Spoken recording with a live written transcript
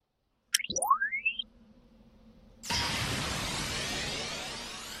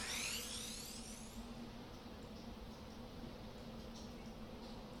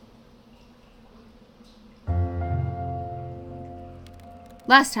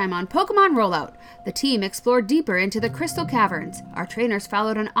Last time on Pokemon Rollout, the team explored deeper into the Crystal Caverns. Our trainers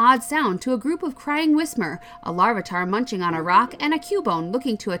followed an odd sound to a group of crying Whismur, a Larvitar munching on a rock, and a Cubone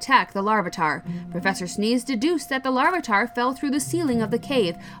looking to attack the Larvitar. Professor Sneeze deduced that the Larvitar fell through the ceiling of the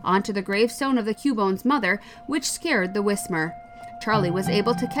cave onto the gravestone of the Cubone's mother, which scared the Whismur. Charlie was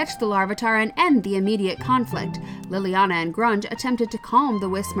able to catch the Larvitar and end the immediate conflict. Liliana and Grunge attempted to calm the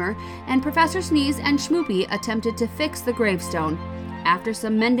Whismur, and Professor Sneeze and Schmoopy attempted to fix the gravestone. After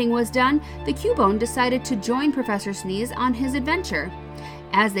some mending was done, the Cubone decided to join Professor Sneeze on his adventure.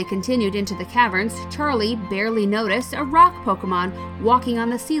 As they continued into the caverns, Charlie barely noticed a rock Pokemon walking on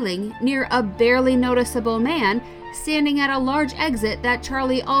the ceiling near a barely noticeable man standing at a large exit that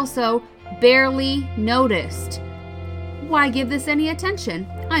Charlie also barely noticed. Why give this any attention?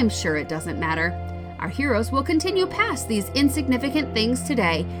 I'm sure it doesn't matter. Our heroes will continue past these insignificant things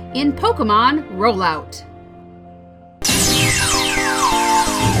today in Pokemon Rollout.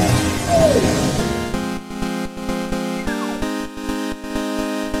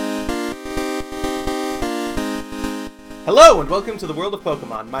 Hello and welcome to the world of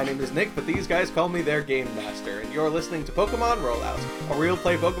Pokemon. My name is Nick, but these guys call me their Game Master, and you're listening to Pokemon Rollout, a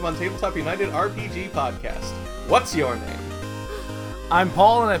real-play Pokemon Tabletop United RPG podcast. What's your name? I'm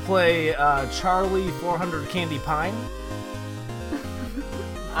Paul, and I play Charlie 400 Candy Pine.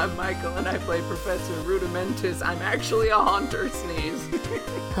 I'm Michael, and I play Professor Rudimentus. I'm actually a Haunter Sneeze.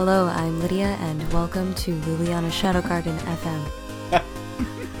 Hello, I'm Lydia, and welcome to Liliana Shadow Garden FM. I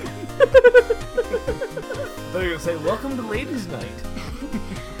thought you were going to say, welcome to Ladies' Night.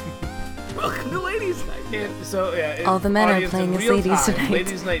 Welcome to Ladies' Night. And so, yeah, all the men are audience, playing in as real ladies time, tonight.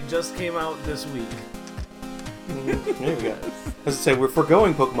 Ladies' Night just came out this week. There we go. As I say, we're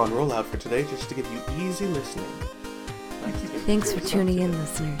foregoing Pokemon Rollout for today just to give you easy listening. Thanks for tuning in,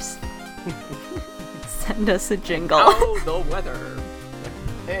 listeners. Send us a jingle. Oh, the weather.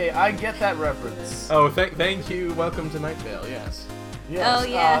 Hey, I get that reference. Oh, thank you. Welcome to Night Vale, yes. Yes. Oh,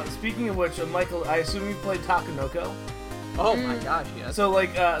 yeah. Speaking of which, Michael, I assume you played Takenoko. Oh my gosh, yes. So,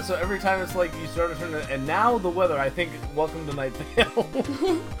 so every time it's like you start a tournament, and now the weather, I think, welcome to Night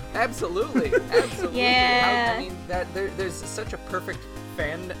Vale. Absolutely. Yeah. I mean, there's such a perfect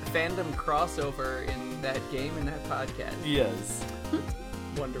fandom crossover in that game and that podcast. Yes.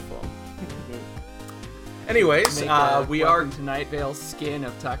 Wonderful. Anyways, we are... to Night Vale skin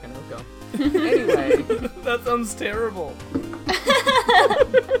of Takenoko. Anyway. That sounds terrible.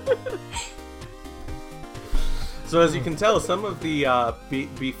 So as you can tell, some of the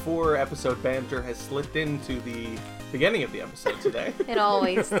before episode banter has slipped into the beginning of the episode today. It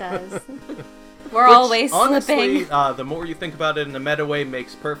always does. We're always honestly, slipping. The more you think about it in a meta way,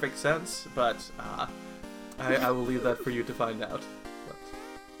 makes perfect sense, but I will leave that for you to find out.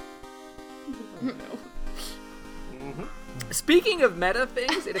 But... Speaking of meta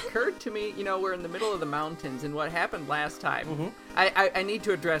things, it occurred to me, we're in the middle of the mountains, and what happened last time, I need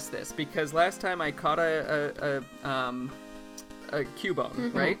to address this, because last time I caught a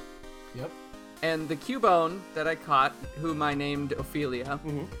Cubone, right? Yep. And the Cubone that I caught, whom I named Ophelia,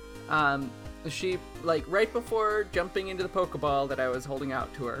 she, right before jumping into the Pokeball that I was holding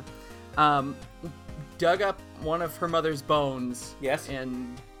out to her, dug up one of her mother's bones. Yes.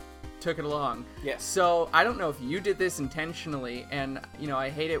 And took it along. Yes. So I don't know if you did this intentionally, and I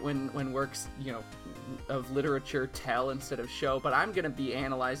hate it when works of literature tell instead of show, but I'm gonna be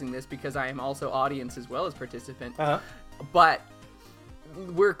analyzing this because I am also audience as well as participant. But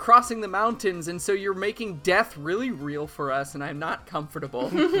we're crossing the mountains, and so you're making death really real for us, and I'm not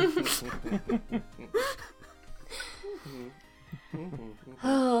comfortable.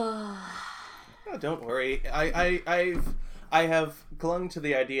 Oh, don't worry. I have clung to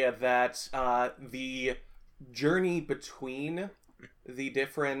the idea that the journey between the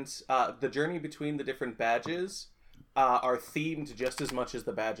different badges are themed just as much as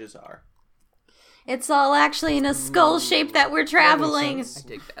the badges are. It's all actually in a skull shape that we're traveling. I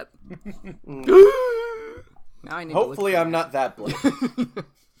dig that. Now I need Hopefully I'm not that blind.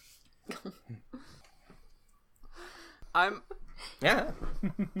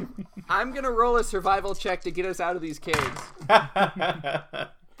 I'm gonna roll a survival check to get us out of these caves.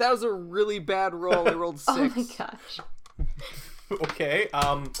 That was a really bad roll. I rolled 6. Oh my gosh. Okay.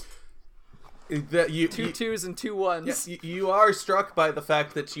 Two twos and 2 ones. Yeah, you are struck by the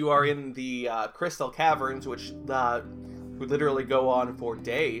fact that you are in the Crystal Caverns, which would literally go on for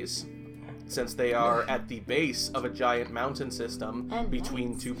days, since they are at the base of a giant mountain system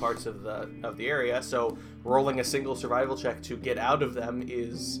between two parts of the area. So rolling a single survival check to get out of them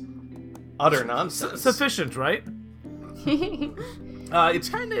is utter nonsense. Sufficient, right?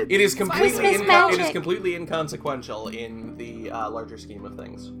 It is completely Christmas magic. it is completely inconsequential in the larger scheme of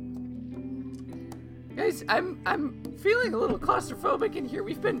things. Guys, I'm feeling a little claustrophobic in here.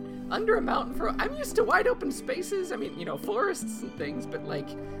 We've been under a mountain for. I'm used to wide open spaces. I mean, forests and things, but like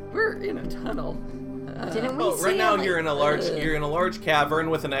we're in a tunnel. Didn't we Oh, see right now him, you're in a large cavern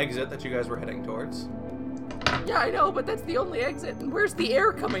with an exit that you guys were heading towards. Yeah, I know, but that's the only exit. And where's the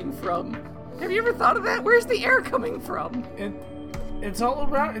air coming from? Have you ever thought of that? Where's the air coming from? It's all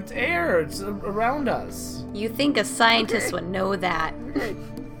around. It's air. It's around us. You think a scientist Okay. would know that? Okay.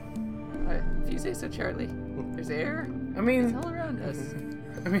 If you say so, Charlie. There's air. I It's mean, all around us.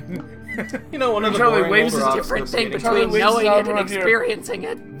 One of the Charlie, boring waves older is rocks Different was thing skating Charlie between waves knowing his it arm and around here. experiencing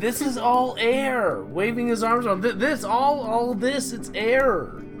it. this is all air. Waving his arms around. All this, it's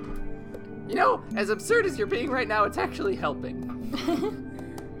air. As absurd as you're being right now, it's actually helping.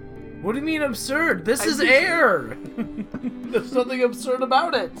 What do you mean absurd? This is appreciate air. There's nothing absurd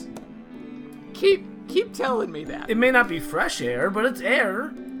about it. Keep telling me that. It may not be fresh air, but it's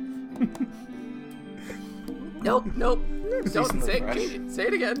air. Nope. Don't Decently say fresh. it. Say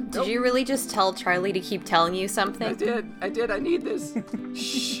it again. Did you really just tell Charlie to keep telling you something? I did. I need this.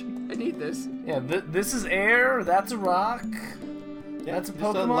 Shh. I need this. Yeah, this is air. That's a rock. That's a Just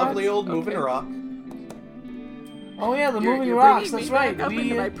Pokemon. a lovely old moving Okay. rock. Oh yeah, the You're moving rocks. bringing That's me right. back up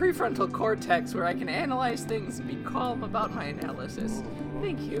into my prefrontal cortex where I can analyze things and be calm about my analysis.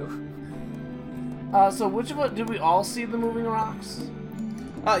 Thank you. So which of us did we all see the moving rocks?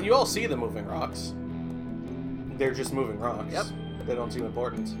 You all see the moving rocks. They're just moving rocks. Yep. They don't seem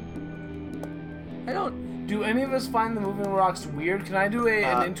important. I don't. Do any of us find the moving rocks weird? Can I do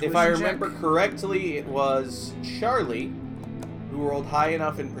an intuition If I check? remember correctly, it was Charlie who rolled high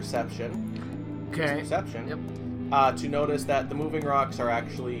enough in perception. Okay. Perception. Yep. To notice that the moving rocks are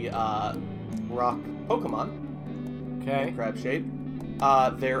actually rock Pokemon. Okay. Crab shape.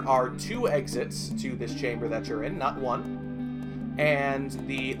 There are 2 exits to this chamber that you're in, not one. And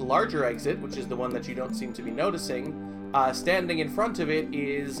the larger exit, which is the one that you don't seem to be noticing, standing in front of it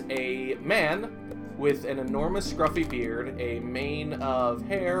is a man with an enormous scruffy beard, a mane of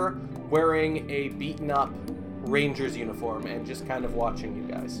hair, wearing a beaten-up ranger's uniform, and just kind of watching you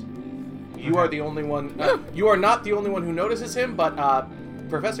guys. You are the only one. You are not the only one who notices him, but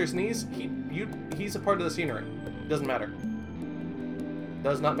Professor Sneeze, he's a part of the scenery. Doesn't matter.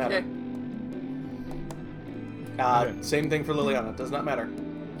 Does not matter. Okay. Same thing for Liliana. Does not matter.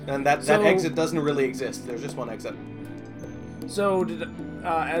 And that So- exit doesn't really exist. There's just one exit. So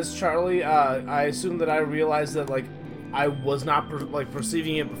as Charlie, I assume that I realized that I was not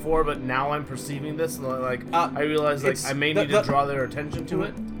perceiving it before, but now I'm perceiving this, and I realize I may need to draw their attention to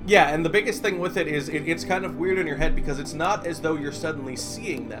it. Yeah, and the biggest thing with it is it's kind of weird in your head because it's not as though you're suddenly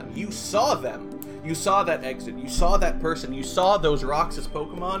seeing them. You saw them. You saw that exit. You saw that person. You saw those rocks as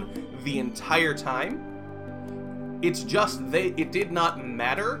Pokemon the entire time. It's just it did not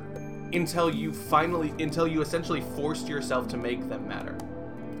matter until you essentially forced yourself to make them matter.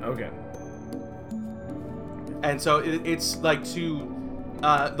 Okay. And so it's like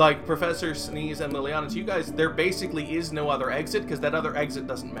like Professor Sneeze and Liliana, to you guys, there basically is no other exit because that other exit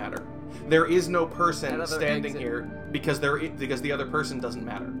doesn't matter. There is no person That other standing exit. here because the other person doesn't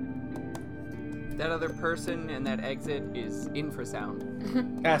matter. That other person and that exit is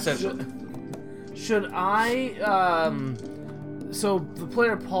infrasound. Essentially. Should I, so the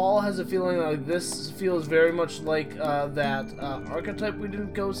player Paul has a feeling like this feels very much like that archetype we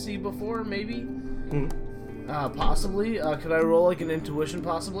didn't go see before, maybe? Possibly. Could I roll an intuition,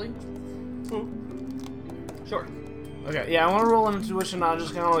 possibly? Sure. Okay, yeah, I want to roll an intuition on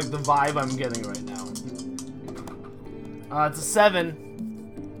just kind of the vibe I'm getting right now. It's a 7.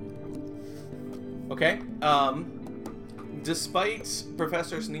 Okay. Despite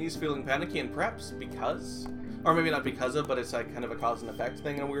Professor Sneeze feeling panicky, and perhaps because, or maybe not because of, but it's kind of a cause and effect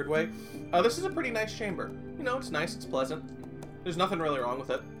thing in a weird way, this is a pretty nice chamber. It's nice, it's pleasant. There's nothing really wrong with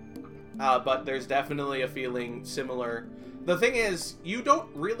it. But there's definitely a feeling similar. The thing is, you don't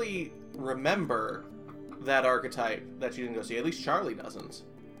really remember that archetype that you didn't go see. At least Charlie doesn't.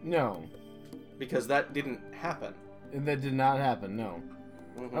 No. Because that didn't happen. That did not happen, no.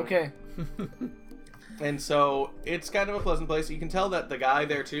 Mhm. Okay. And so it's kind of a pleasant place. You can tell that the guy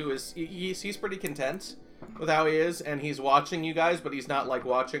there too he's pretty content with how he is, and he's watching you guys, but he's not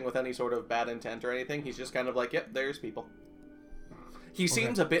watching with any sort of bad intent or anything. He's just kind of yep, there's people. He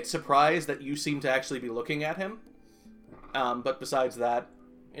seems a bit surprised that you seem to actually be looking at him. But besides that,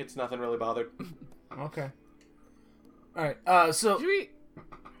 it's nothing really bothered. Okay. Alright, so Should we?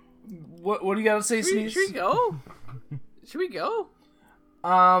 what do you gotta say, Sneeze? Should we go? Should we go?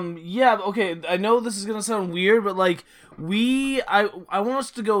 Yeah, okay, I know this is gonna sound weird, but, like, I want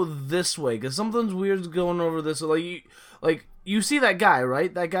us to go this way, because something's weird's going over this way. Like, you see that guy,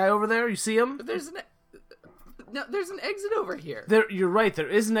 right? That guy over there? You see him? But there's an exit over here. You're right, there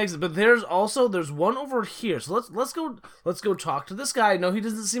is an exit, but there's one over here. So let's go talk to this guy. No, he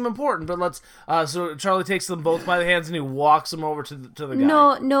doesn't seem important, but so Charlie takes them both by the hands and he walks them over to the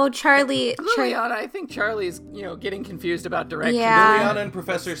guy. No, Charlie. Liliana, I think Charlie's, getting confused about direction. Yeah. Liliana and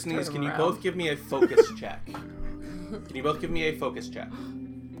Professor Sneeze, can you both give me a focus check? Can you both give me a focus check?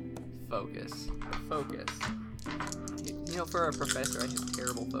 Focus. For a professor, I have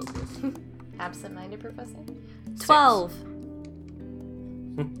terrible focus. Absent-minded professor? 12.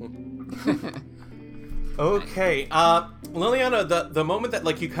 Okay, Liliana, the moment that,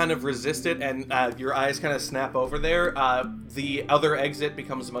 like, you kind of resist it and your eyes kind of snap over there, the other exit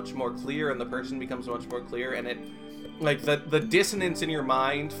becomes much more clear and the person becomes much more clear, and it, like, the dissonance in your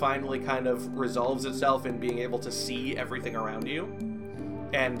mind finally kind of resolves itself in being able to see everything around you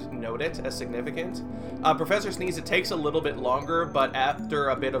and note it as significant. Professor Sneeze, it takes a little bit longer, but after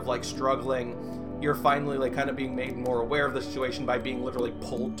a bit of, like, struggling, you're finally, like, kind of being made more aware of the situation by being literally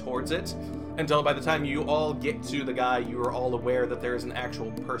pulled towards it, until by the time you all get to the guy, you are all aware that there is an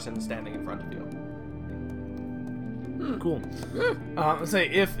actual person standing in front of you. Cool. Say,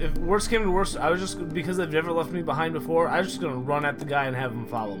 if worst came to worst, I was just, because they've never left me behind before, I was just gonna run at the guy and have him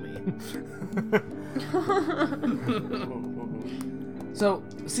follow me. So,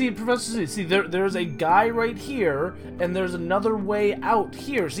 see, Professor C, there's a guy right here, and there's another way out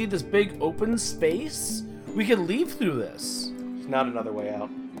here. See this big open space? We can leave through this. There's not another way out.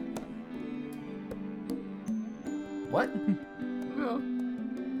 What? No.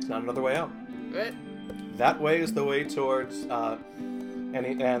 It's not another way out. What? That way is the way towards, and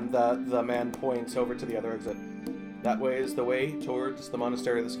the man points over to the other exit. That way is the way towards the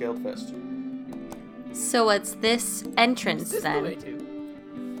Monastery of the Scaled Fist. So it's this entrance, Is this then? the way to?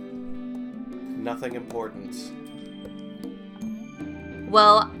 Nothing important.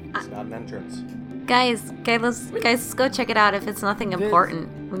 Well, It's not an entrance. guys, let's go check it out. If it's nothing important,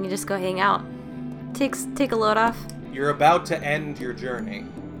 we can just go hang out. Take a load off. You're about to end your journey.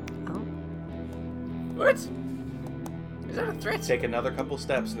 Oh. What? Is that a threat? Take another couple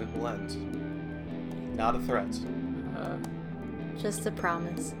steps and it will end. Not a threat. Just a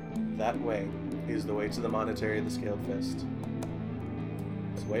promise. That way is the way to the Monastery of the Scaled Fist.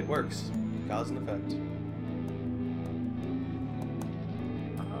 It's the way it works. Cause and effect.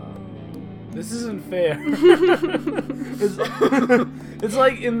 This isn't fair. It's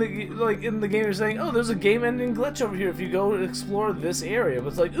like in the game you're saying, oh, there's a game-ending glitch over here if you go explore this area. But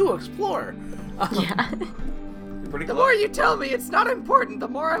it's like, ooh, explore. Yeah. You're pretty The close. more you tell me it's not important, the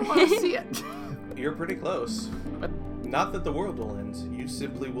more I want to see it. You're pretty close. But Not that the world will end. You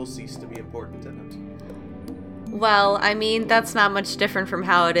simply will cease to be important in it. Well, I mean, that's not much different from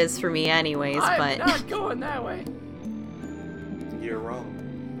how it is for me anyways, I'm but... not going that way. You're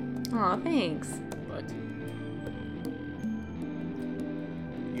wrong. Aw, thanks. But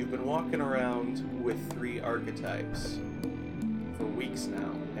You've been walking around with 3 archetypes for weeks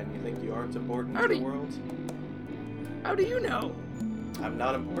now, and you think you aren't important to the world? how do you know? I'm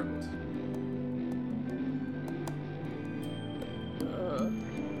not important.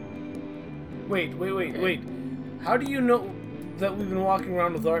 Wait. How do you know that we've been walking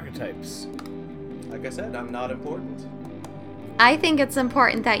around with archetypes? Like I said, I'm not important. I think it's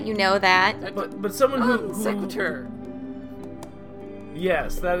important that you know that. But someone who Secretary.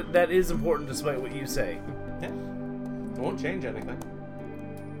 Yes, that is important despite what you say. Yeah. It won't change anything.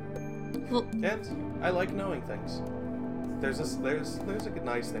 Well, And I like knowing things. There's a good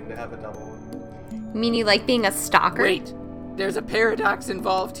nice thing to have a double one. mean you like being a stalker? Wait, there's a paradox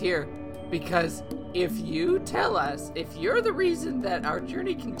involved here. Because if you tell us, if you're the reason that our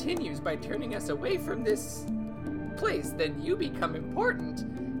journey continues by turning us away from this place, then you become important.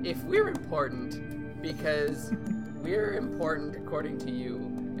 If we're important, because we're important according to you,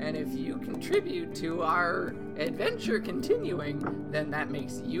 and if you contribute to our adventure continuing, then that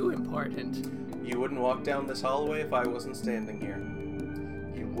makes you important. You wouldn't walk down this hallway if I wasn't standing here.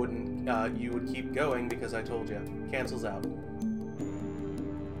 You wouldn't. You would keep going because I told you. Cancels out.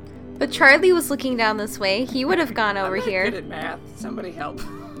 But Charlie was looking down this way. He would have gone over I'm not here. good at math. Somebody help.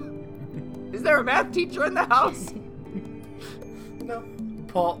 Is there a math teacher in the house? No.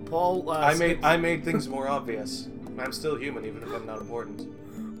 Paul. I made things more obvious. I'm still human, even if I'm not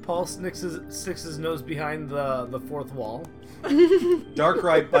important. Paul sticks his nose behind the fourth wall.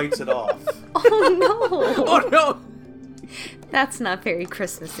 Darkrai bites it off. Oh no! Oh no! That's not very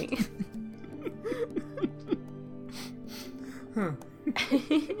Christmassy.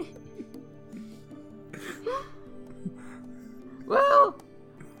 Well,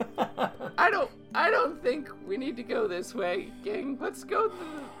 I don't think we need to go this way, gang. Let's go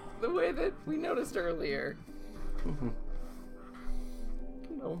the way that we noticed earlier.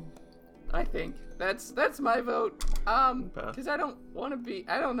 No, I think that's my vote. Because I don't want to be.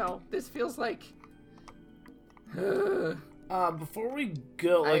 I don't know. This feels like. Before we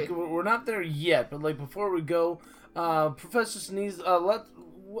go, like we're not there yet, but like before we go, Professor Sneeze, what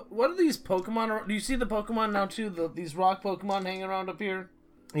are these Pokemon? Do you see the Pokemon now too? These rock Pokemon hanging around up here?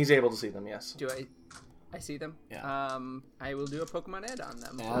 He's able to see them, yes. Do I see them? Yeah. I will do a Pokemon Ed on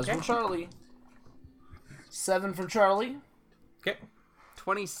them. As for Charlie. 7 for Charlie. Okay.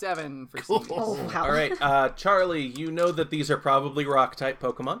 27 for Sneeze. Oh, wow. All right, Charlie, you know that these are probably rock-type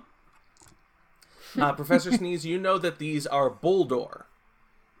Pokemon. Professor Sneeze, you know that these are Boldore.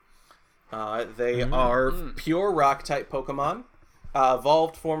 They are pure rock-type Pokemon.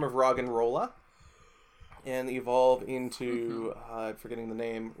 Evolved form of Roggenrola. And evolve into, forgetting the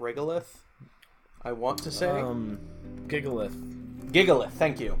name, Regolith, I want to say. Gigalith. Gigalith,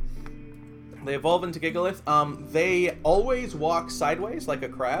 thank you. They evolve into Gigalith. They always walk sideways like a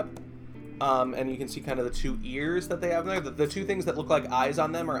crab. And you can see kind of the 2 ears that they have there. The 2 things that look like eyes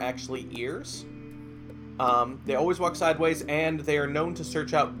on them are actually ears. They always walk sideways, and they are known to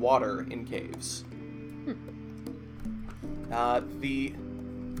search out water in caves.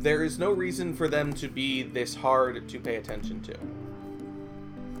 There is no reason for them to be this hard to pay attention to.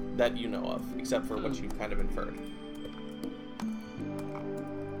 That you know of, except for what you've kind of inferred.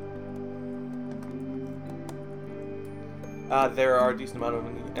 There are a decent amount of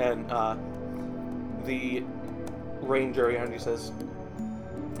them, and the ranger behind you says,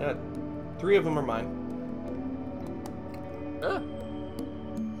 3 of them are mine.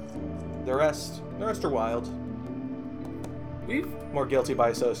 The rest are wild. More guilty by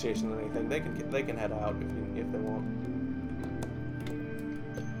association than anything. They can head out if they want.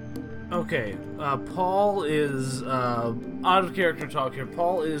 Okay, Paul is out of character talk here.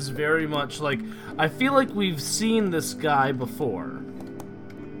 Paul is very much like, I feel like we've seen this guy before.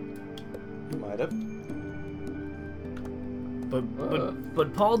 You might have.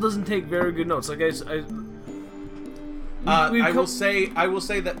 But Paul doesn't take very good notes. Like I will say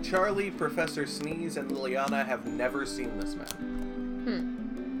that Charlie, Professor Sneeze, and Liliana have never seen this man.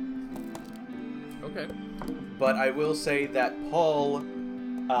 Okay. But I will say that Paul,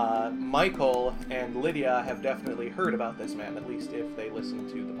 Michael, and Lydia have definitely heard about this man, at least if they listen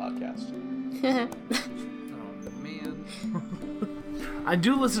to the podcast. Oh, man. I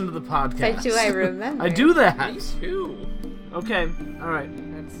do listen to the podcast. But do I remember? I do that. Me too. Okay, alright.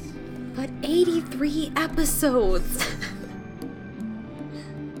 That's... But 83 episodes.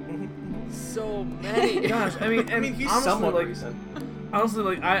 So many. Gosh, I mean, he's honestly, somewhat like, recent. honestly,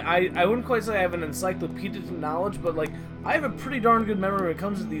 like, I wouldn't quite say I have an encyclopedic knowledge, but, like, I have a pretty darn good memory when it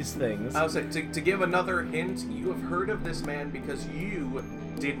comes to these things. I would say, to give another hint, you have heard of this man because you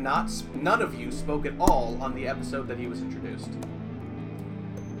did not, none of you spoke at all on the episode that he was introduced.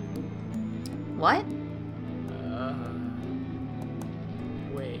 What?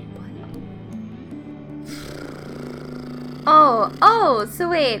 Wait. Oh, so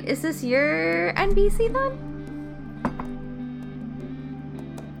wait, is this your NPC then?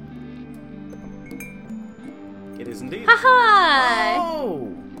 It is indeed. Haha!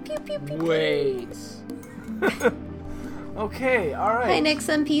 Oh! Pew, pew, pew, pew. Wait. Okay, alright. Hi, next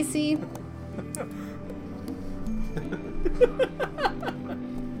NPC.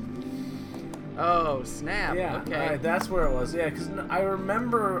 Oh, snap. Yeah, Okay. alright, that's where it was. Yeah, because I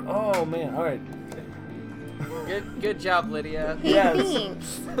remember. Oh, man, alright. Good job, Lydia. Hey, Yes.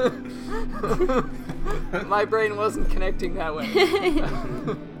 thanks. My brain wasn't connecting that way.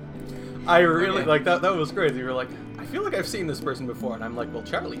 I really, Okay. like, that was crazy. You were like, I feel like I've seen this person before, and I'm like, well,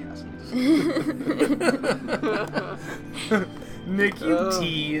 Charlie hasn't. Nick, you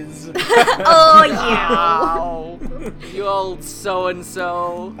tease. Oh, yeah. Ow. You old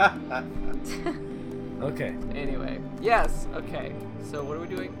so-and-so. Okay. Anyway. Yes. Okay. So what are we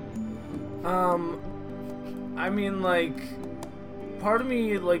doing? I mean, like, part of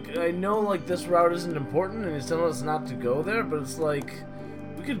me, like, I know, like, this route isn't important and he's telling us not to go there, but it's like,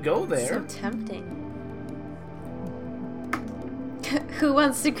 we could go there. So tempting. Who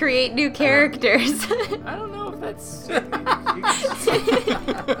wants to create new characters? I don't know if that's...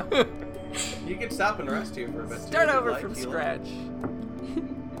 You can stop and rest here for a bit. Start too, if over you'd like. from Heal up. scratch.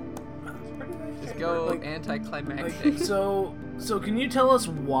 Just go Like- anticlimactic. So can you tell us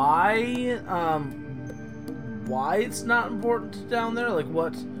why it's not important down there? Like,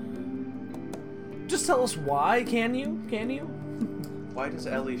 what? Just tell us why, can you? Why does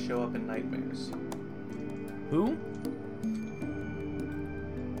Ellie show up in nightmares? Who?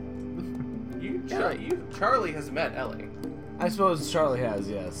 Charlie has met Ellie. I suppose Charlie has,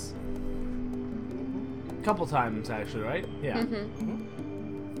 yes. A couple times, actually, right? Yeah.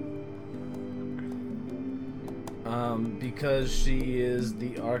 Because she is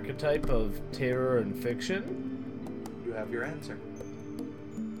the archetype of terror and fiction? You have your answer.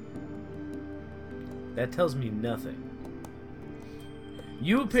 That tells me nothing.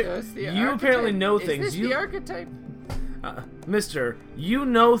 You archetype. apparently know Is things. This the archetype? Mister, you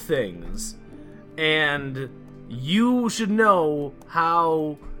know things, and you should know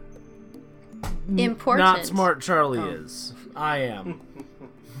how Important. not smart Charlie is. I am.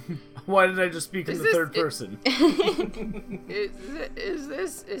 Why did I just speak in the third person? Is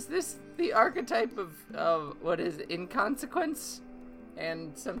this the archetype of what is it, inconsequence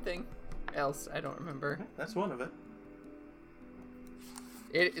and something else? I don't remember. That's one of it.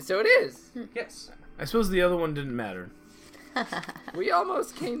 So it is. Yes. I suppose the other one didn't matter. We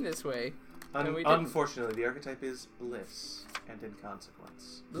almost came this way. and we didn't. Unfortunately, the archetype is bliss and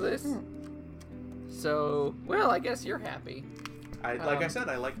inconsequence. Bliss. So, well, I guess you're happy. Like I said,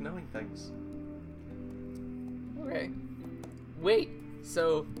 I like knowing things. Okay. Wait,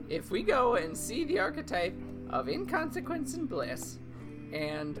 so if we go and see the archetype of inconsequence and bliss,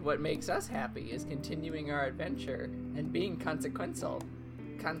 and what makes us happy is continuing our adventure and being consequential,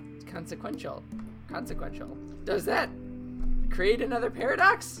 does that create another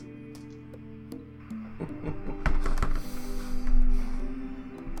paradox?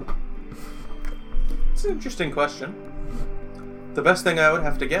 It's an interesting question. The best thing I would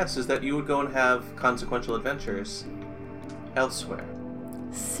have to guess is that you would go and have consequential adventures elsewhere.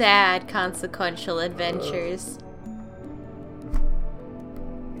 Sad consequential adventures.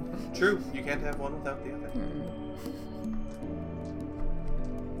 True, you can't have one without the other.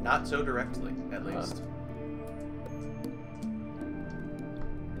 Not so directly, at least.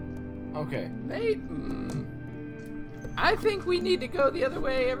 Okay. I think we need to go the other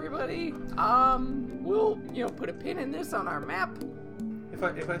way, everybody. We'll, put a pin in this on our map. If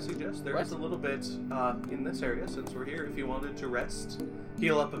I suggest, there is a little bit in this area, since we're here. If you wanted to rest,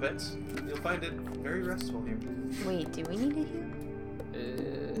 heal up a bit, you'll find it very restful here. Wait, do we need to heal?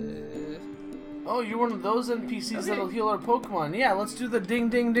 Oh, you're one of those NPCs that'll heal our Pokemon. Yeah, let's do the ding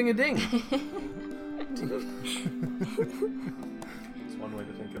ding ding a ding. It's one way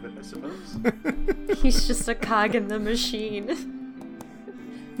to think of it, I suppose. He's just a cog in the machine.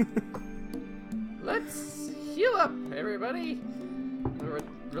 Let's heal up, everybody.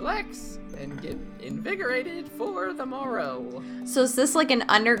 Relax and get invigorated for the morrow. So is this like an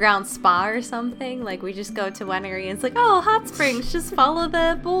underground spa or something? Like we just go to one area and it's like, oh, hot springs, just follow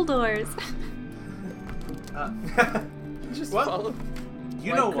the bulldoors. Just Well, follow.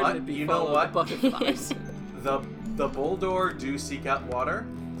 You know what? Butterflies. The Bulldor do seek out water.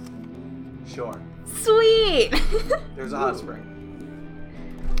 Sure. Sweet! There's a hot spring.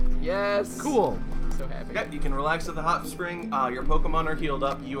 Yes. Cool. So happy. Okay, you can relax at the hot spring. Your Pokemon are healed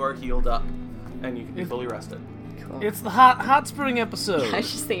up. You are healed up, and you can be fully rested. Cool. It's the hot spring episode. I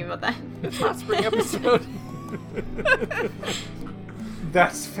was just thinking about that. It's hot spring episode.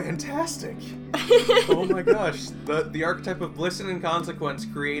 That's fantastic. Oh my gosh. The archetype of bliss and inconsequence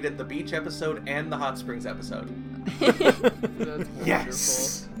created the beach episode and the hot springs episode. That's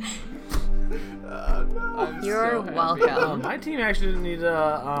Yes. I'm You're so happy. welcome. My team actually didn't need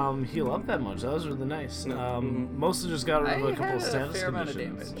to heal up that much. That was really nice. Mostly just got rid of a couple of had a status fair amount of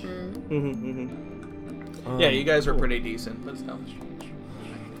conditions. damage. Yeah, you guys were cool. pretty decent, but still.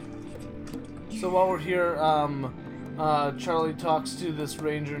 So while we're here, Charlie talks to this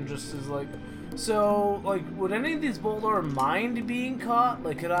ranger and just is like, so, like, would any of these Bulldor mind being caught?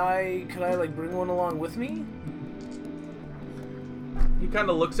 Like, could I like bring one along with me? He kind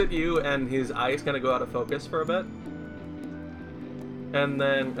of looks at you, and his eyes kind of go out of focus for a bit. And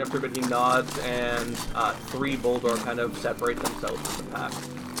then everybody nods, and 3 Bulldor kind of separate themselves from the pack.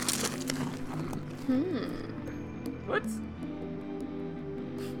 What?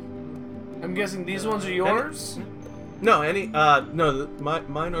 I'm guessing these ones are yours? No,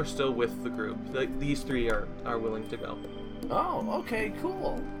 mine are still with the group. These 3 are willing to go. Oh, okay,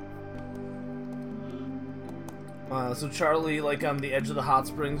 cool. So Charlie, like, on the edge of the hot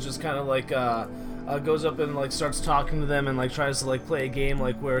springs, just kind of, like, goes up and, like, starts talking to them and, like, tries to, like, play a game,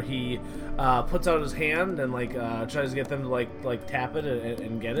 like, where he puts out his hand and, like, tries to get them to, like tap it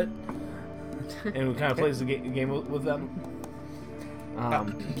and get it. And kind of plays the game with them.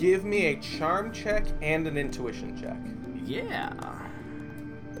 Give me a charm check and an intuition check. Yeah.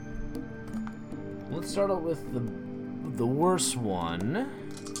 Let's start out with the the worst one.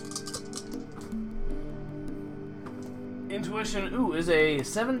 Intuition, is a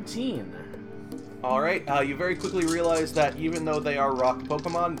 17. Alright, you very quickly realize that even though they are rock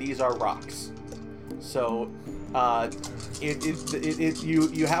Pokemon, these are rocks. So,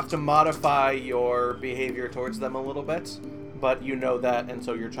 you have to modify your behavior towards them a little bit, but you know that, and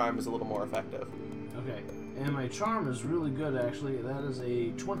so your charm is a little more effective. Okay, and my charm is really good, actually. That is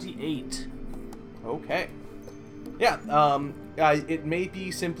a 28. Okay. Yeah, it may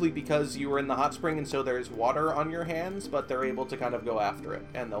be simply because you were in the hot spring and so there's water on your hands, but they're able to kind of go after it,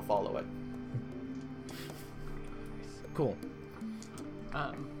 and they'll follow it. Cool.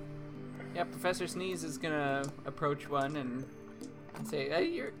 Yeah, Professor Sneeze is gonna approach one and say,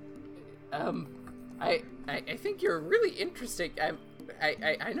 "You're, I think you're really interesting.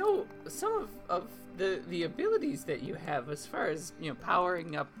 I know some of the abilities that you have as far as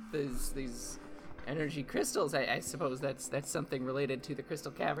powering up these energy crystals. I suppose that's something related to the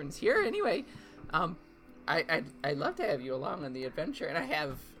Crystal Caverns here. Anyway, I'd love to have you along on the adventure, and I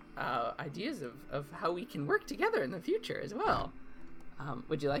have ideas of how we can work together in the future as well.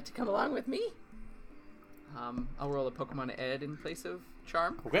 Would you like to come along with me? I'll roll a Pokemon Ed in place of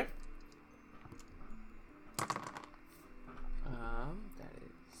Charm. Okay. That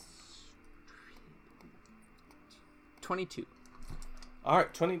is 22. All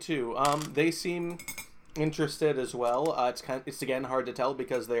right, 22. They seem interested as well. It's again hard to tell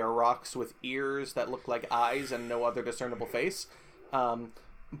because they are rocks with ears that look like eyes and no other discernible face.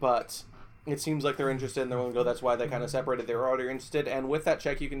 But it seems like they're interested and they're willing to go. That's why they kind of separated. They were already interested. And with that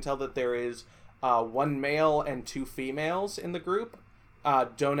check, you can tell that there is 1 male and 2 females in the group.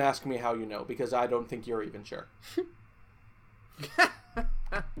 Don't ask me how you know, because I don't think you're even sure.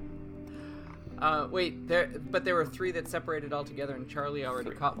 Wait, there were 3 that separated altogether, and Charlie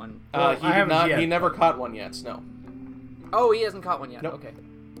already caught one. He never caught one yet. No. Oh, he hasn't caught one yet. Nope. Okay.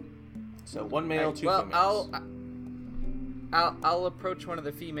 So 1 male, 2 females. Well, I'll approach one of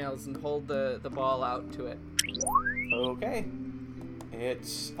the females and hold the ball out to it. Okay.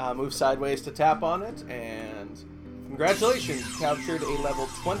 It moves sideways to tap on it, and congratulations, you captured a level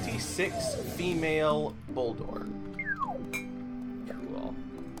 26 female Boldore.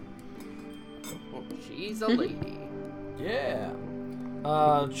 Cool. She's a lady. Yeah.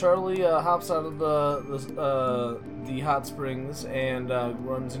 Charlie hops out of the hot springs and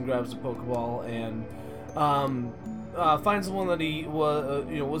runs and grabs a Pokeball and finds the one that he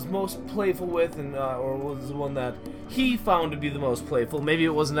was most playful with, and or was the one that he found to be the most playful. Maybe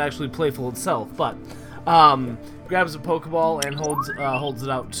it wasn't actually playful itself, but grabs a Pokeball and holds it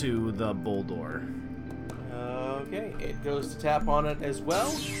out to the Boldore. Okay, it goes to tap on it as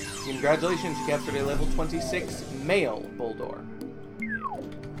well. Congratulations, you captured a level 26 male Boldore.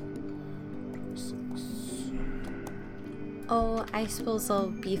 Oh, I suppose I'll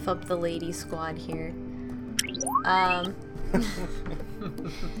beef up the lady squad here. I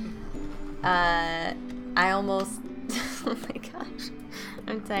almost... oh my gosh.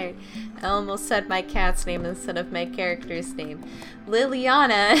 I'm tired. I almost said my cat's name instead of my character's name.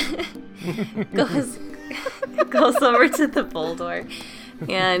 Liliana goes over to the Boldore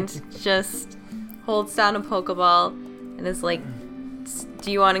and just holds down a Pokeball and is like,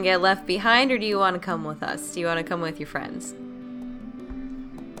 do you want to get left behind or do you want to come with us? Do you want to come with your friends?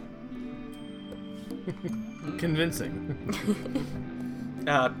 Convincing.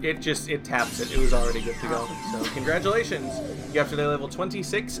 It taps it. It was already good to go. So congratulations, you captured a level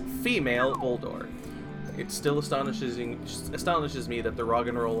 26 female Boldore. It still astonishes me that the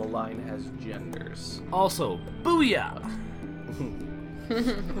Roggenrola line has genders. Also, booyah!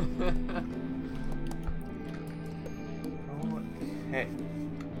 Okay.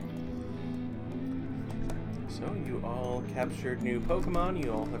 So you all captured new Pokemon.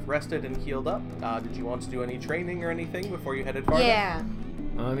 You all have rested and healed up. Did you want to do any training or anything before you headed farther? Yeah.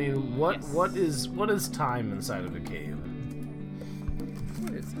 I mean, what is time inside of a cave?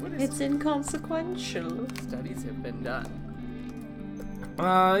 What is It's inconsequential. studies have been done?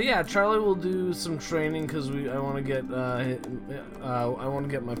 Yeah, Charlie will do some training because I want to get my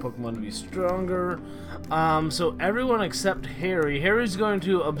Pokemon to be stronger. So everyone except Harry. Harry's going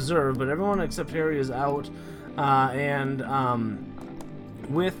to observe, but everyone except Harry is out.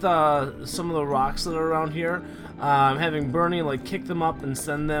 With some of the rocks that are around here, having Bernie kick them up and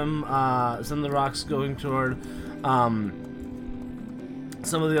send the rocks going toward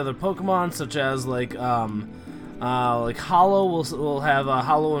some of the other Pokemon, such as Hollow. We'll have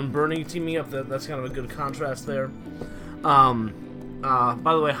Hollow and Bernie teaming up. That's kind of a good contrast there. By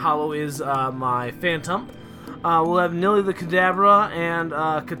the way, Hollow is my Phantom. we'll have Nilly the Kadabra and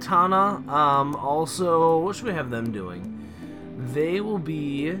Katana. Also, what should we have them doing? They will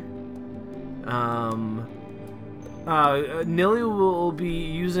be... Nilly will be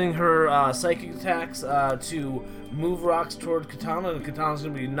using her psychic attacks to move rocks toward Katana, and Katana's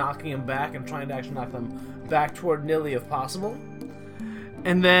going to be knocking them back and trying to actually knock them back toward Nilly if possible.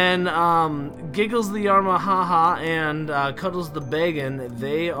 And then Giggles the Yarmahaha and Cuddles the Bagan,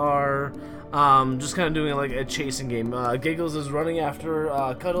 they are just kind of doing like a chasing game. Giggles is running after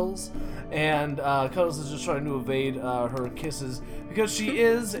Cuddles, and Cuddles is just trying to evade her kisses because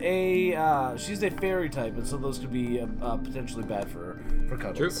she's a fairy type, and so those could be potentially bad for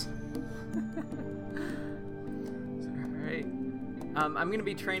Cuddles. True. Alright. I'm going to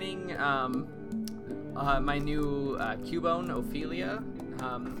be training my new Cubone, Ophelia,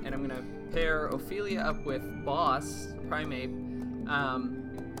 and I'm going to pair Ophelia up with Boss, Primate,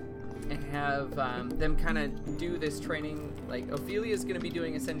 and have them kind of do this training. Like, Ophelia's going to be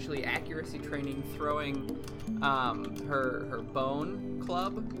doing essentially accuracy training, throwing her bone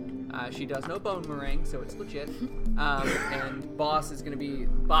club. She does no bone meringue, so it's legit. And Boss is going to be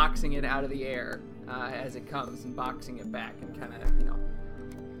boxing it out of the air as it comes and boxing it back and kind of,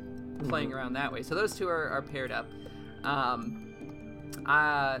 playing around that way. So those two are paired up. And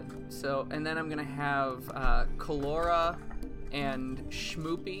then I'm going to have Kalora and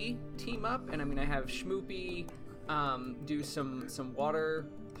Shmoopy team up, and I'm going to have Shmoopy do some water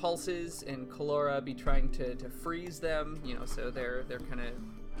pulses, and Kalora be trying to freeze them, so they're kind of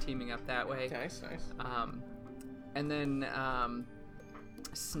teaming up that way. Nice. And then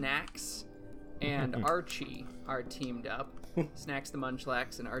Snacks and Archie are teamed up. Snacks the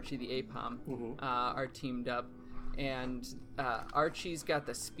Munchlax and Archie the Apom are teamed up. And Archie's got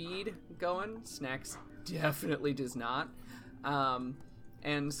the speed going. Snacks definitely does not.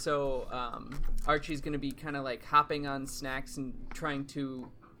 And so Archie's going to be kind of like hopping on Snacks and trying to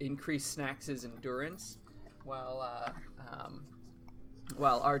increase Snacks' endurance while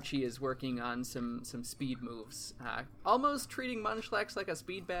Archie is working on some speed moves. Almost treating Munchlax like a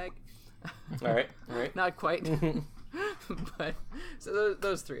speed bag. All right. Not quite. But so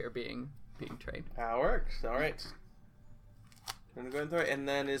those three are being trained. That works. All right. I'm gonna go through it. And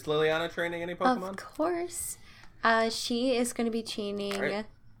then is Liliana training any Pokemon? Of course. She is going to be training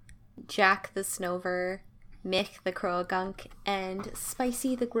Jack the Snover, Mick the Croagunk, and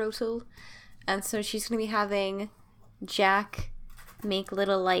Spicy the Grotle. And so she's going to be having Jack make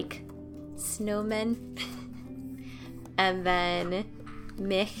little, like, snowmen. And then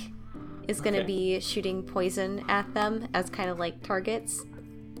Mick is going to be shooting poison at them as kind of like targets.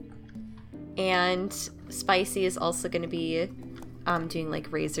 And Spicy is also going to be doing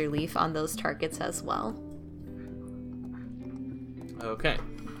like Razor Leaf on those targets as well. Okay.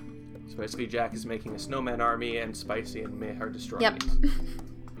 So basically Jack is making a snowman army and Spicy and Meh are destroying Yep. it.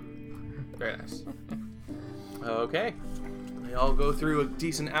 Very nice. Okay. They all go through a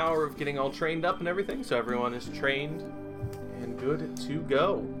decent hour of getting all trained up and everything, so everyone is trained and good to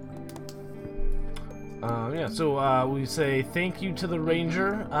go. So we say thank you to the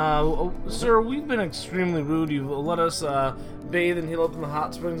ranger. Sir, we've been extremely rude. You've let us bathe and heal up in the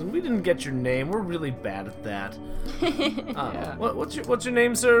hot springs, and we didn't get your name. We're really bad at that. Yeah. What's your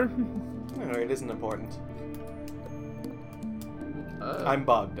name, sir? No, it isn't important. I'm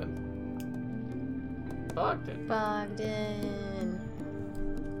Bogdan. Bogdan.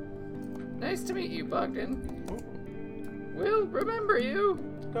 Nice to meet you, Bogdan. We'll remember you.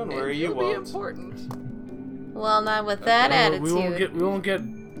 Don't worry, you You'll won't. be important. Well, not with that attitude. We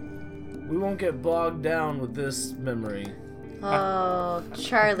won't get bogged down with this memory. Oh,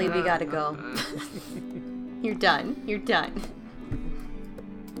 Charlie, we gotta go. You're done.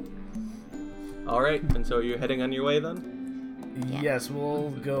 All right, and so you're heading on your way then? Yeah. Yes,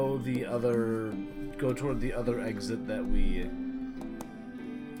 we'll go toward the other exit that we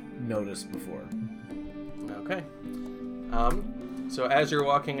noticed before. Okay. So as you're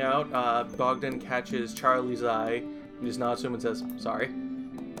walking out, Bogdan catches Charlie's eye and just nods to him and says, "Sorry."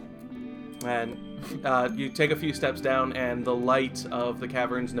 And you take a few steps down, and the light of the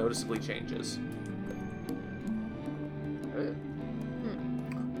caverns noticeably changes.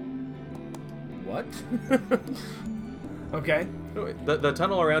 What? Okay. The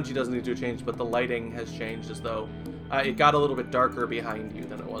tunnel around you doesn't need to change, but the lighting has changed as though it got a little bit darker behind you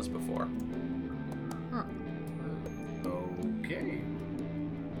than it was before. Okay.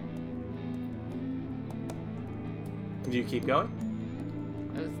 Do you keep going?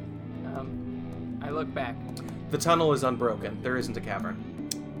 I look back. The tunnel is unbroken. There isn't a cavern.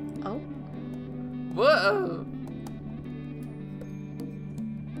 Oh. Whoa!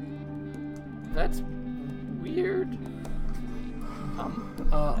 That's weird.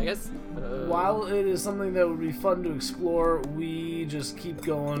 I guess. While it is something that would be fun to explore, we just keep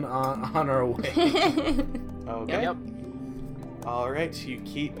going on our way. Okay. Yep. All right, you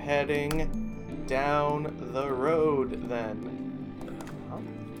keep heading down the road then.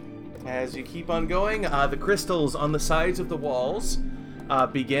 As you keep on going, the crystals on the sides of the walls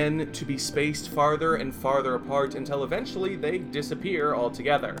begin to be spaced farther and farther apart until eventually they disappear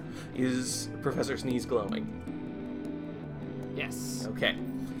altogether. Is Professor Sneeze glowing? Yes. Okay.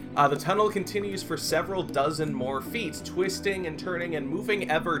 The tunnel continues for several dozen more feet, twisting and turning and moving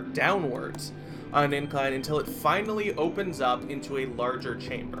ever downwards on an incline until it finally opens up into a larger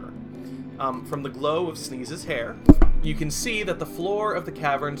chamber. From the glow of Sneeze's hair, you can see that the floor of the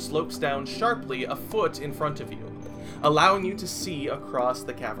cavern slopes down sharply a foot in front of you, allowing you to see across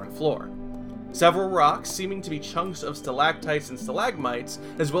the cavern floor. Several rocks, seeming to be chunks of stalactites and stalagmites,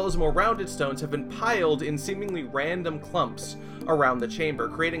 as well as more rounded stones, have been piled in seemingly random clumps around the chamber,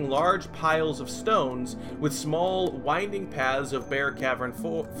 creating large piles of stones with small winding paths of bare cavern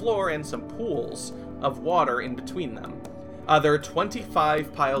floor and some pools of water in between them. There are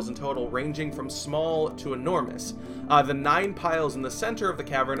 25 piles in total, ranging from small to enormous. The 9 piles in the center of the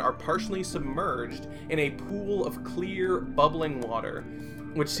cavern are partially submerged in a pool of clear, bubbling water,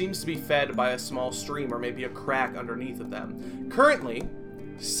 which seems to be fed by a small stream or maybe a crack underneath of them. Currently,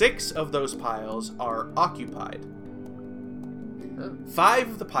 6 of those piles are occupied. 5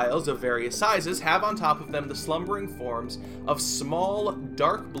 of the piles of various sizes have on top of them the slumbering forms of small,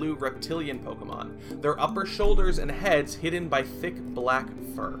 dark blue reptilian Pokemon, their upper shoulders and heads hidden by thick black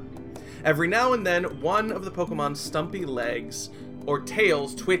fur. Every now and then, one of the Pokemon's stumpy legs or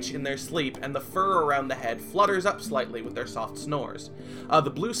tails twitch in their sleep, and the fur around the head flutters up slightly with their soft snores.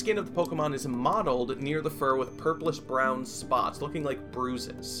 The blue skin of the Pokemon is mottled near the fur with purplish-brown spots, looking like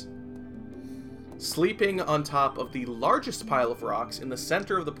bruises. Sleeping on top of the largest pile of rocks in the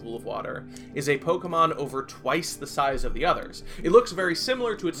center of the pool of water is a Pokemon over twice the size of the others. It looks very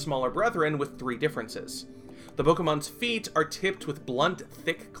similar to its smaller brethren, with 3 differences. The Pokemon's feet are tipped with blunt,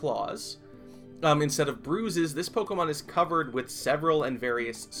 thick claws. Instead of bruises, this Pokemon is covered with several and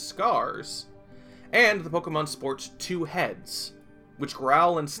various scars. And the Pokemon sports 2 heads, which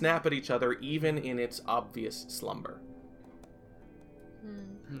growl and snap at each other even in its obvious slumber.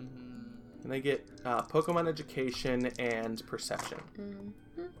 And I get Pokemon Education and Perception.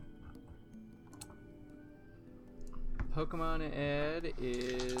 Pokemon Ed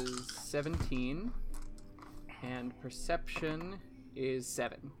is 17, and Perception is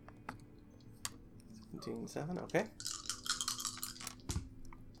 7. 17, okay.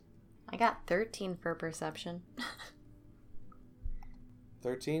 I got 13 for perception.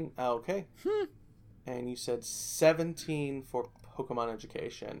 13, okay. And you said 17 for Pokemon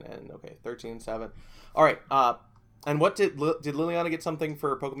Education, and okay, 13, 7. All right. And what did Liliana get something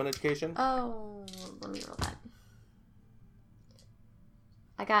for Pokemon Education? Oh, let me roll that.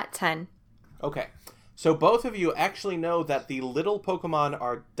 I got 10. Okay, so both of you actually know that the little Pokemon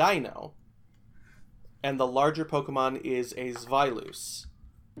are Dino, and the larger Pokemon is a Zwilus.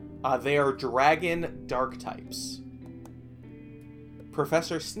 They are Dragon Dark types.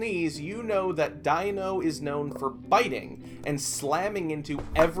 Professor Sneeze, you know that Dino is known for biting and slamming into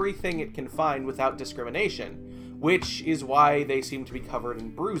everything it can find without discrimination, which is why they seem to be covered in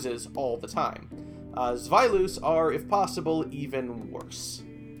bruises all the time. Zwilus are, if possible, even worse.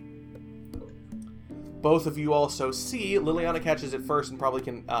 Both of you also see, Liliana catches it first and probably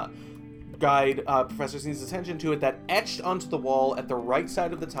can guide Professor Sneeze's attention to it, that etched onto the wall at the right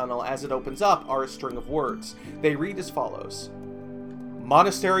side of the tunnel as it opens up are a string of words. They read as follows: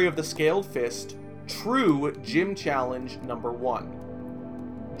 Monastery of the Scaled Fist, True Gym Challenge number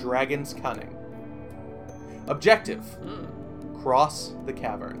 1. Dragon's Cunning. Objective: Cross the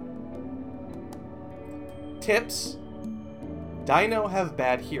cavern. Tips: Dino have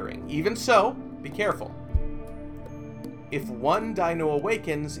bad hearing. Even so, be careful. If one Dino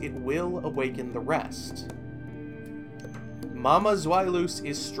awakens, it will awaken the rest. Mama Zwilus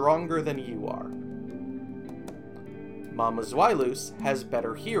is stronger than you are. Mama Zwilus has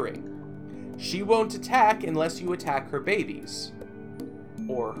better hearing. She won't attack unless you attack her babies.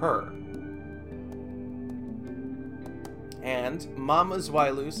 Or her. And Mama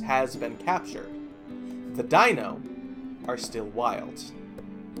Zwilus has been captured. The Dino are still wild.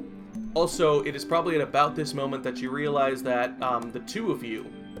 Also, it is probably at about this moment that you realize that the 2 of you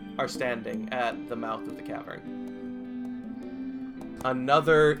are standing at the mouth of the cavern. A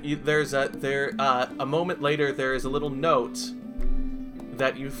moment later, there is a little note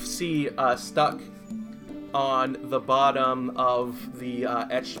that you see stuck on the bottom of the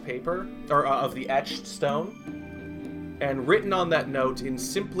etched paper, or of the etched stone, and written on that note in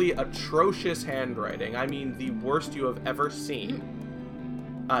simply atrocious handwriting, I mean the worst you have ever seen.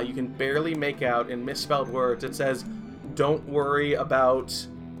 You can barely make out in misspelled words. It says, "Don't worry about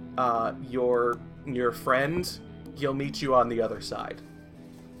your friend. He'll meet you on the other side.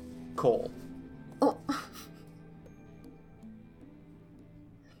 Cole." Oh.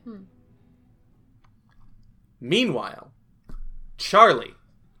 Meanwhile, Charlie.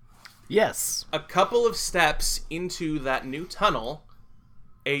 Yes. A couple of steps into that new tunnel,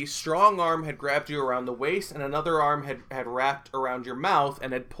 a strong arm had grabbed you around the waist, and another arm had wrapped around your mouth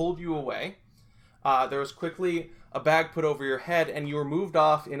and had pulled you away. There was quickly a bag put over your head, and you were moved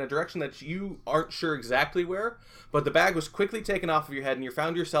off in a direction that you aren't sure exactly where, but the bag was quickly taken off of your head, and you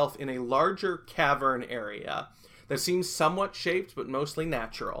found yourself in a larger cavern area that seems somewhat shaped, but mostly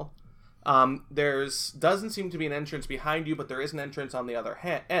natural. Doesn't seem to be an entrance behind you, but there is an entrance on the other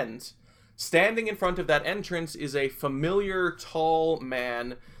end. Standing in front of that entrance is a familiar, tall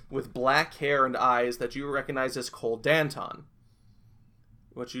man with black hair and eyes that you recognize as Cole Danton,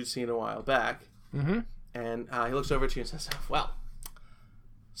 which you'd seen a while back. Mm-hmm. And he looks over at you and says, "Well,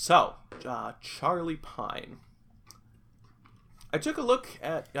 so, Charlie Pine, I took a look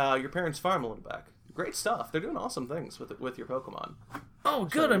at your parents' farm a little back. Great stuff. They're doing awesome things with your Pokemon." Oh,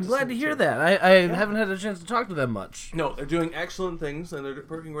 good. I'm glad to hear that. I haven't had a chance to talk to them much. No, they're doing excellent things, and they're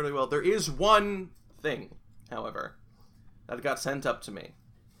working really well. There is one thing, however, that got sent up to me.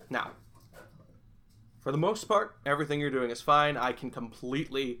 Now, for the most part, everything you're doing is fine. I can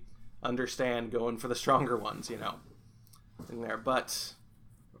completely understand going for the stronger ones, in there. But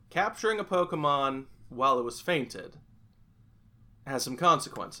capturing a Pokemon while it was fainted has some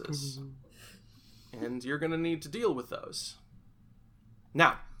consequences. And you're going to need to deal with those.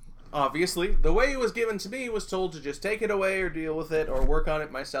 Now, obviously, the way it was given to me was told to just take it away or deal with it or work on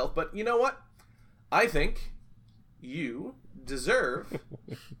it myself. But you know what? I think you deserve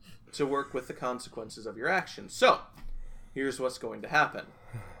to work with the consequences of your actions. So, here's what's going to happen.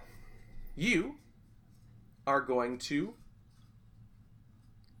 You are going to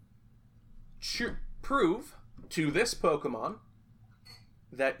prove to this Pokemon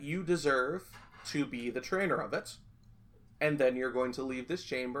that you deserve to be the trainer of it, and then you're going to leave this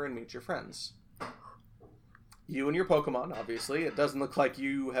chamber and meet your friends. You and your Pokemon, obviously. It doesn't look like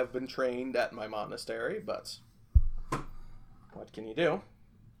you have been trained at my monastery, but what can you do?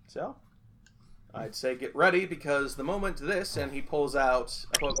 So, I'd say get ready, because the moment this, and he pulls out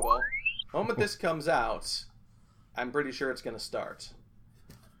a Pokeball, the moment this comes out, I'm pretty sure it's going to start.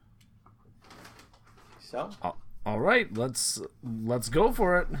 So? All right, let's go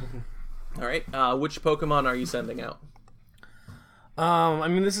for it. All right, which Pokemon are you sending out? I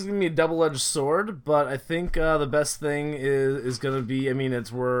mean, this is gonna be a double-edged sword, but I think the best thing is gonna be. I mean,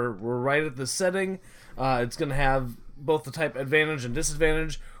 we're right at the setting. It's gonna have both the type advantage and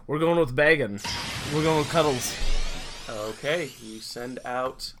disadvantage. We're going with Baggin. We're going with Cuddles. Okay, you send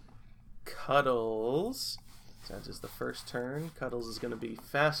out Cuddles. That is the first turn. Cuddles is gonna be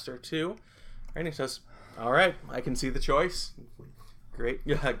faster too. And he says, "All right, I can see the choice." Great,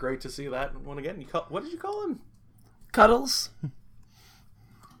 yeah, great to see that one again. What did you call him? Cuddles.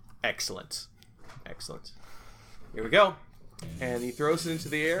 Excellent. Here we go. And he throws it into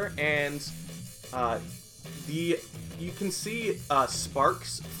the air, and you can see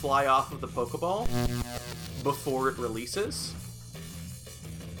sparks fly off of the Pokeball before it releases.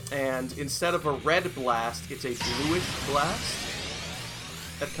 And instead of a red blast, it's a bluish blast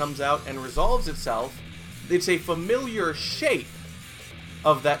that comes out and resolves itself. It's a familiar shape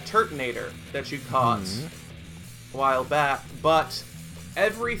of that Turtonator that you caught a while back, but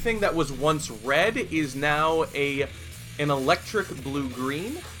everything that was once red is now an electric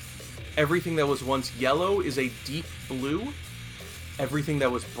blue-green. Everything that was once yellow is a deep blue. Everything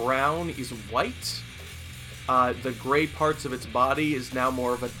that was brown is white. The gray parts of its body is now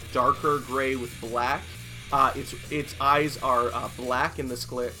more of a darker gray with black. Its eyes are black in the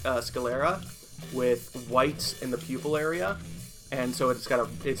sclera with white in the pupil area. And so it's got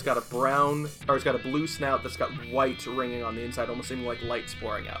a brown, or it's got a blue snout that's got white ringing on the inside, almost seeming like light's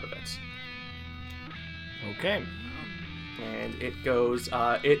pouring out of it. Okay. And it goes,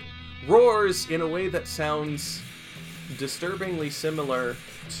 it roars in a way that sounds disturbingly similar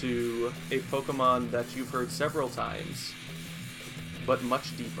to a Pokemon that you've heard several times, but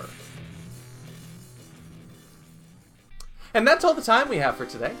much deeper. And that's all the time we have for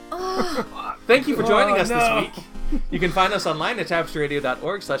today. Thank you for joining us this week. You can find us online at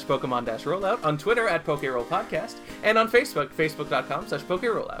tapestryradio.org/Pokemon-rollout, on Twitter at PokeRollPodcast, and on Facebook,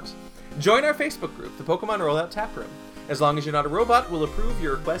 facebook.com/PokeRollouts. Join our Facebook group, the Pokemon Rollout Tap Room. As long as you're not a robot, we'll approve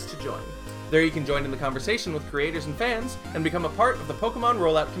your request to join. There you can join in the conversation with creators and fans and become a part of the Pokemon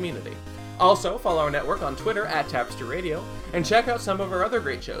Rollout community. Also, follow our network on Twitter at Tapster Radio, and check out some of our other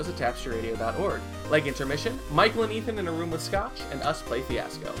great shows at tapsterradio.org, like Intermission, Michael and Ethan in a Room with Scotch, and Us Play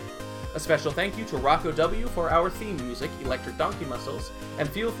Fiasco. A special thank you to Rocco W. for our theme music, Electric Donkey Muscles, and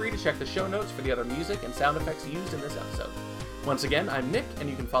feel free to check the show notes for the other music and sound effects used in this episode. Once again, I'm Nick, and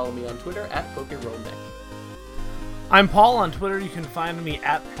you can follow me on Twitter at PokeRollNick. I'm Paul. On Twitter, you can find me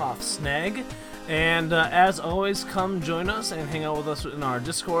at ProfSnag. And as always, come join us and hang out with us in our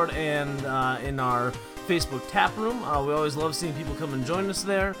Discord and in our Facebook tap room. We always love seeing people come and join us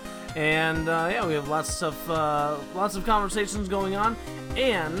there. And yeah, we have lots of conversations going on.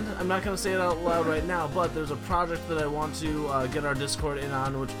 And I'm not going to say it out loud right now, but there's a project that I want to get our Discord in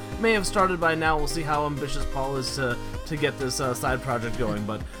on, which may have started by now. We'll see how ambitious Paul is to get this side project going.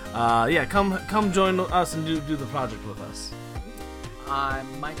 But yeah, come join us and do the project with us.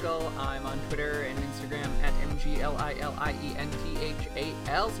 I'm Michael. I'm on Twitter and Instagram at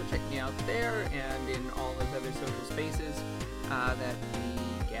MGLILIENTHAL, so check me out there and in all those other social spaces that we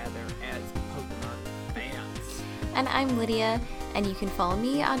gather as Pokemon fans. And I'm Lydia, and you can follow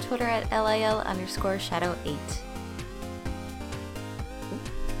me on Twitter at LIL_Shadow8.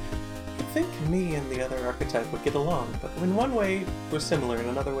 You'd think me and the other archetype would get along, but in one way we're similar, in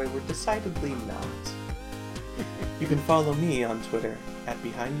another way we're decidedly not. You can follow me on Twitter at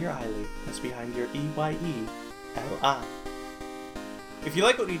BehindYourEyely. That's behind your EYELI. If you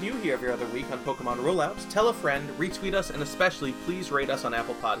like what we do here every other week on Pokemon Rollout, tell a friend, retweet us, and especially please rate us on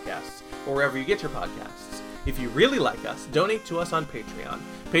Apple Podcasts, or wherever you get your podcasts. If you really like us, donate to us on Patreon,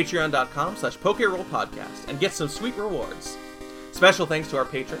 patreon.com/PokeRollPodcast, and get some sweet rewards. Special thanks to our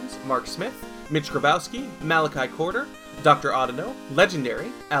patrons, Mark Smith, Mitch Grabowski, Malachi Corder, Dr. Audino,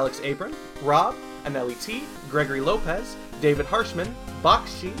 Legendary, Alex Abram, Rob, Anelli T, Gregory Lopez, David Harshman,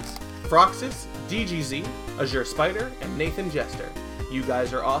 Box Cheese, Froxus, DGZ, Azure Spider, and Nathan Jester. You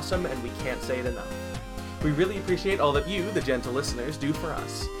guys are awesome, and we can't say it enough. We really appreciate all that you, the gentle listeners, do for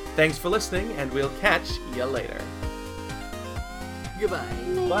us. Thanks for listening, and we'll catch ya later. Goodbye.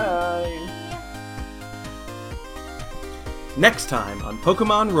 Bye. Next time on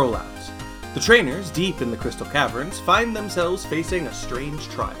Pokemon Rollout. The trainers, deep in the Crystal Caverns, find themselves facing a strange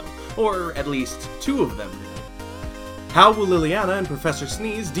trial. Or at least two of them do. How will Liliana and Professor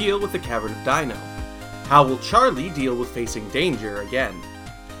Sneeze deal with the Cavern of Dino? How will Charlie deal with facing danger again?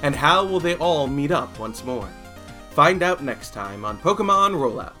 And how will they all meet up once more? Find out next time on Pokemon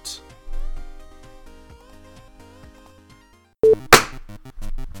Rollout.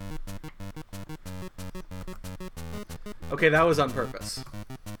 Okay, that was on purpose.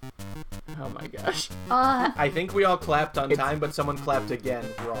 Oh my gosh. I think we all clapped on time, but someone clapped again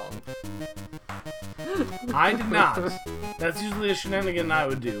wrong. I did not. That's usually a shenanigan I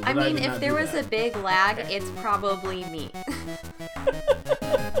would do. I mean, if there was a big lag, it's probably me.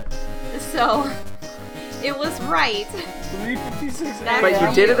 So, it was right. 3:56 a.m. But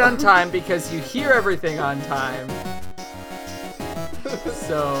you did it on time because you hear everything on time.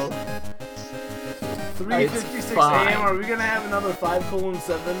 So 3:56 fine. a.m. Are we gonna have another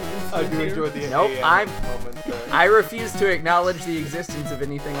 5:7? I do enjoy the Nope, AM moment there. I refuse to acknowledge the existence of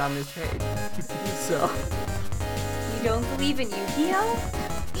anything on this page. So You don't believe in Yu-Gi-Oh?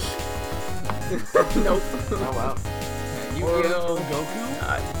 nope. Oh wow. Yu-Gi-Oh, Goku?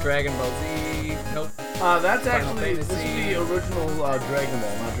 Dragon Ball Z. Nope. That's Final actually this is Fantasy. the original Dragon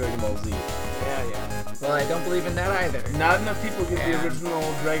Ball, not Dragon Ball Z. Yeah. Well, I don't believe in that either. Not enough people give Yeah. the original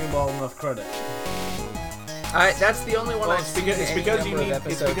Dragon Ball enough credit. That's the only one Well, I've it's seen because any you number of need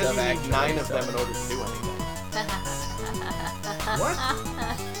episodes of, actually, 9 of so. them in order to do anything. What?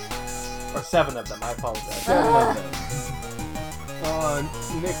 Or 7 of them. I apologize.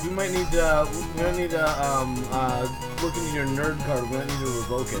 Nick, we might need to look into your nerd card. We might need to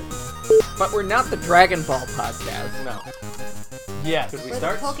revoke it. But we're not the Dragon Ball podcast. No. Yes. Could we We're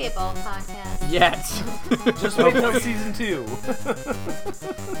start? the Pokeball podcast. Yet. Just wait till season 2.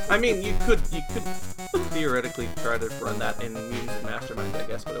 I mean, you could theoretically try to run that in Mutants and Mastermind, I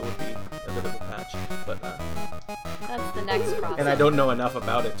guess, but it would be a bit of a patch. But That's the next process. and I don't know enough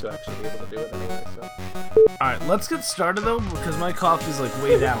about it to actually be able to do it anyway. So Alright, let's get started though, because my coffee's like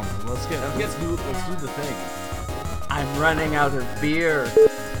way down. Let's do the thing. I'm running out of beer.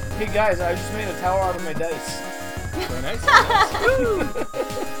 Hey guys, I just made a tower out of my dice. very nice.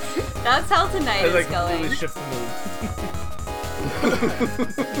 That's how tonight I is going. completely shift the mood.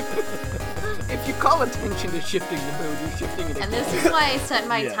 If you call attention to shifting the mood, you're shifting it again. And this is why I set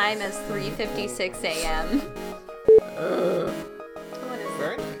my Yes. time as 3:56 a.m. What is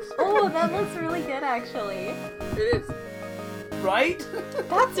Very it? nice. Oh, Oh, that looks really good, actually. It is. Right?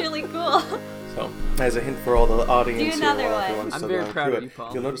 That's really cool. So, as a hint for all the audience Do another here, one. everyone's I'm still very going proud through of it, you,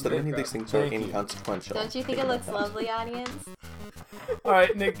 Paul. you'll notice that Very many of these proud. things are Thank you. inconsequential. Don't you think it looks lovely, audience? All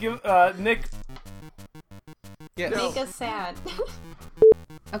right, Nick. Nick. Yes. Make us sad.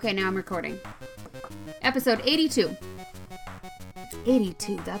 Okay, now I'm recording. Episode 82.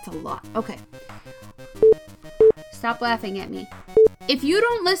 82, that's a lot. Okay. Stop laughing at me. If you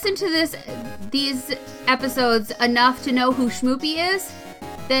don't listen to these episodes enough to know who Schmoopy is,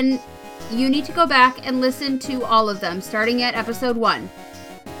 then you need to go back and listen to all of them, starting at episode 1.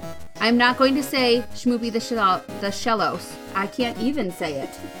 I'm not going to say Schmoopy the Shellos. I can't even say it.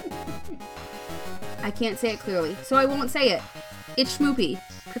 I can't say it clearly, so I won't say it. It's Schmoopy.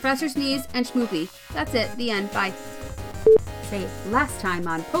 Professor Sneeze and Schmoopy. That's it. The end. Bye. Say last time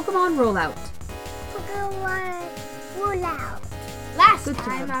on Pokemon Rollout. Pokemon Rollout. Last Good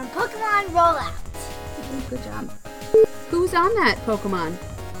time job. on Pokemon Rollout. Good job. Who's on that Pokemon?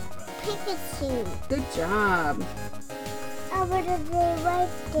 Pikachu. Good job. I'm gonna be right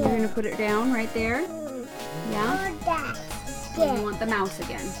You're there. gonna put it down right there? Yeah? Or that. You Yeah. want the mouse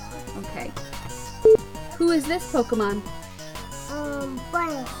again. Okay. Who is this Pokemon?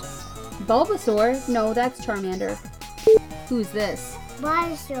 Bulbasaur. Bulbasaur? No, that's Charmander. Who's this?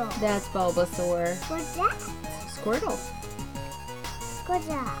 Bulbasaur. That's Bulbasaur. What's that? Squirtle. What's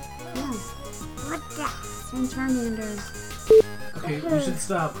that? Yeah. What's that? And Charmander. Okay, you should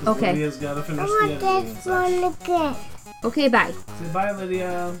stop. 'Cause Okay. Lydia's got to I finish the want editing this one section. again. Okay, bye. Say bye,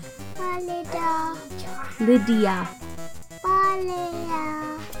 Lydia. Balida. Lydia.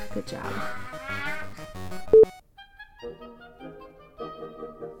 Balida. Good job.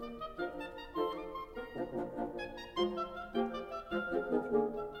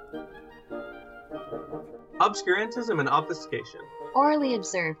 Obscurantism and obfuscation. Orally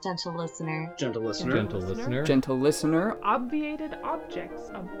observed, gentle listener. Gentle listener. Gentle listener. Gentle listener, Obviated objects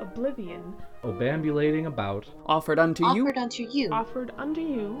of oblivion, Obambulating about. offered unto you. Offered unto you. offered unto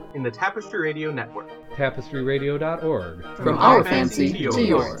you In the Tapestry Radio Network. Tapestryradio.org. From our fancy to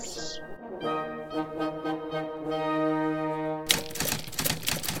yours.